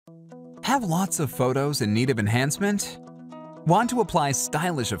Have lots of photos in need of enhancement? Want to apply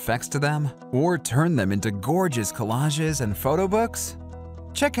stylish effects to them or turn them into gorgeous collages and photo books?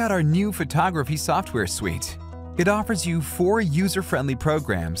 Check out our new photography software suite. It offers you 4 user-friendly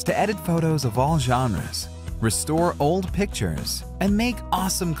programs to edit photos of all genres, restore old pictures, and make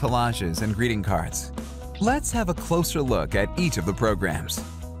awesome collages and greeting cards. Let's have a closer look at each of the programs.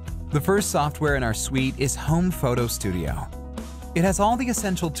 The first software in our suite is Home Photo Studio. It has all the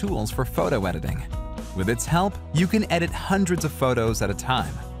essential tools for photo editing. With its help, you can edit hundreds of photos at a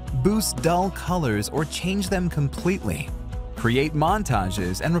time, boost dull colors or change them completely, create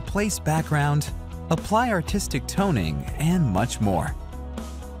montages and replace background, apply artistic toning, and much more.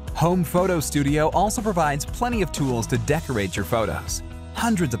 Home Photo Studio also provides plenty of tools to decorate your photos,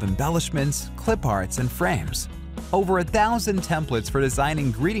 hundreds of embellishments, clip arts, and frames, over 1,000 templates for designing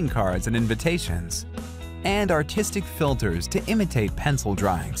greeting cards and invitations, and artistic filters to imitate pencil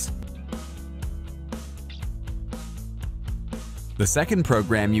drawings. The second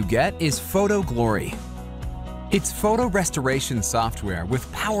program you get is PhotoGlory. It's photo restoration software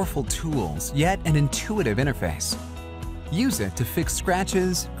with powerful tools, yet an intuitive interface. Use it to fix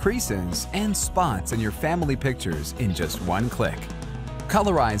scratches, creases, and spots in your family pictures in just one click.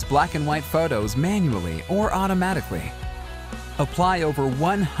 Colorize black and white photos manually or automatically. Apply over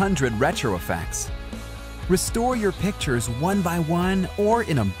 100 retro effects. Restore your pictures one by one or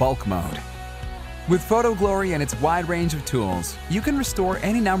in a bulk mode. With PhotoGlory and its wide range of tools, you can restore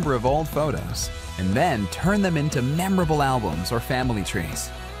any number of old photos and then turn them into memorable albums or family trees.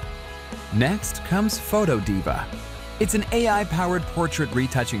 Next comes PhotoDiva. It's an AI-powered portrait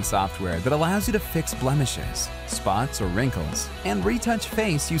retouching software that allows you to fix blemishes, spots or wrinkles, and retouch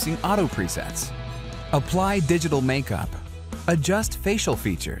face using auto presets. Apply digital makeup. Adjust facial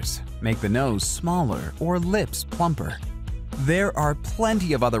features. Make the nose smaller or lips plumper. There are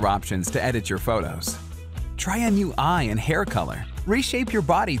plenty of other options to edit your photos. Try a new eye and hair color. Reshape your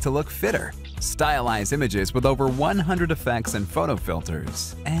body to look fitter. Stylize images with over 100 effects and photo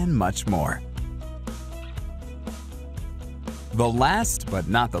filters, and much more. The last but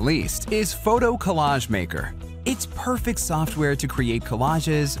not the least is Photo Collage Maker. It's perfect software to create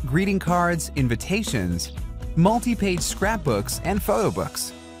collages, greeting cards, invitations, multi-page scrapbooks, and photo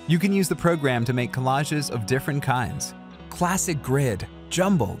books. You can use the program to make collages of different kinds: classic grid,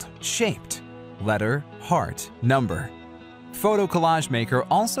 jumbled, shaped, letter, heart, number. Photo Collage Maker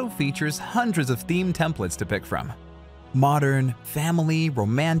also features hundreds of theme templates to pick from: modern, family,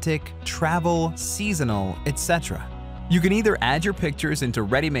 romantic, travel, seasonal, etc. You can either add your pictures into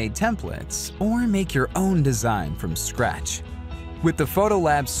ready-made templates or make your own design from scratch. With the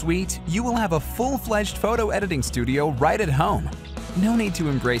PhotoLab suite, you will have a full-fledged photo editing studio right at home. No need to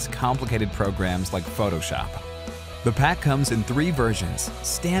embrace complicated programs like Photoshop. The pack comes in 3 versions: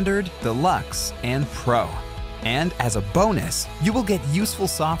 Standard, Deluxe, and Pro. And as a bonus, you will get useful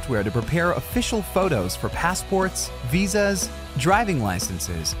software to prepare official photos for passports, visas, driving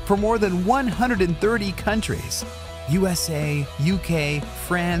licenses for more than 130 countries: USA, UK,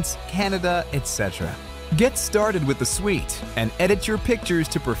 France, Canada, etc. Get started with the suite and edit your pictures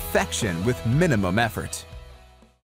to perfection with minimum effort.